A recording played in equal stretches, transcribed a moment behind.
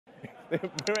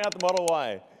Bring out the Model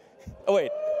Y. Oh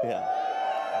wait, yeah.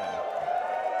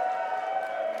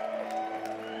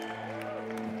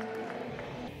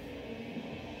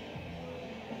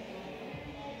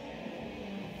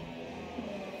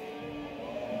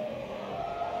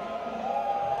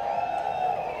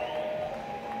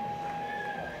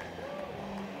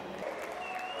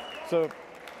 So,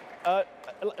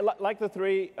 like the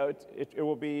 3, it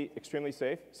will be extremely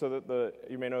safe. So that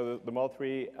you may know the Model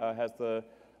 3 has the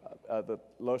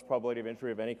lowest probability of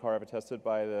injury of any car ever tested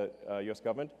by the US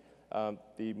government.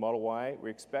 The Model Y, we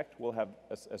expect, will have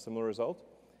a similar result.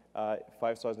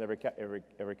 5 stars in every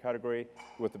category.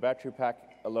 With the battery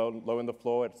pack low in the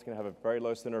floor, it's going to have a very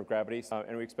low center of gravity,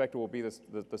 and we expect it will be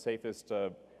the safest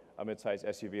mid-size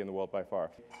SUV in the world by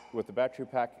far. With the battery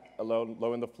pack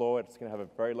low in the floor, it's going to have a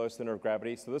very low center of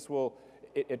gravity. So this will,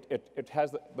 it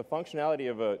has the functionality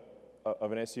of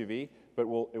an SUV, but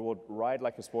it will ride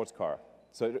like a sports car.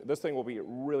 So this thing will be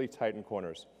really tight in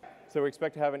corners. So we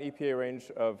expect to have an EPA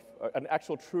range of, an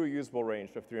actual true usable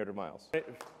range of 300 miles.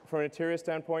 From an interior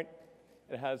standpoint,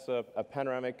 it has a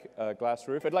panoramic glass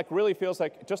roof. It really feels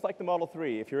like, just like the Model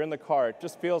 3, if you're in the car, it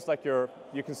just feels like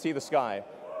you can see the sky.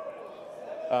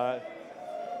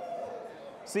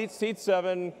 Seat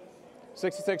 7,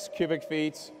 66 cubic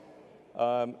feet.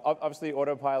 Obviously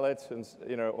Autopilot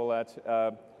and all that.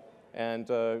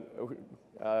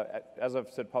 As I've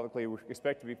said publicly, we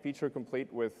expect to be feature complete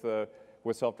with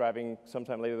self-driving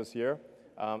sometime later this year.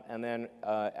 And then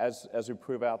as we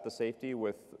prove out the safety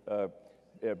with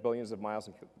billions of miles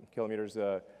and kilometers,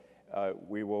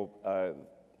 we will,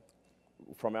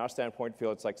 from our standpoint,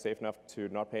 feel it's safe enough to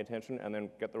not pay attention and then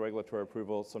get the regulatory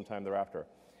approval sometime thereafter.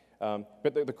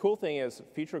 But the cool thing is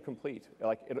feature complete.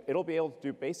 It'll be able to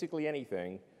do basically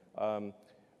anything by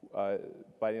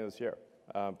the end of this year,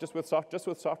 just with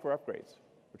software upgrades,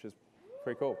 which is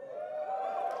pretty cool.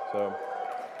 So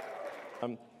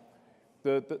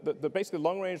the basically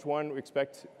long-range one we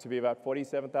expect to be about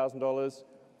 $47,000,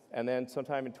 and then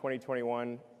sometime in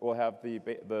 2021 we'll have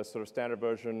the sort of standard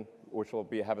version, which will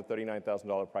have a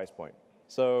 $39,000 price point.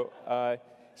 So I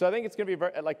think it's going to be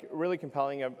very, really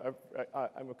compelling.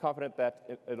 I'm confident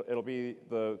that it'll be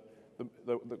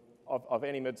of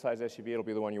any mid-size SUV, it'll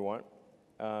be the one you want.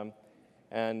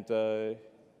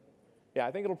 Yeah,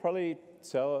 I think it'll probably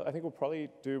sell. I think we'll probably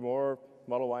do more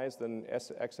Model Ys than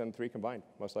S, X, and 3 combined,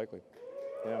 most likely.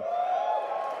 Yeah.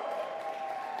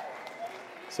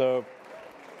 So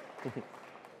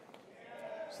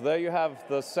there you have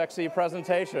the sexy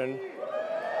presentation.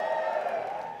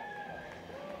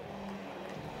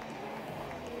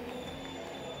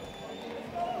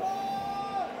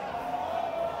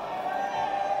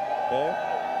 Yeah.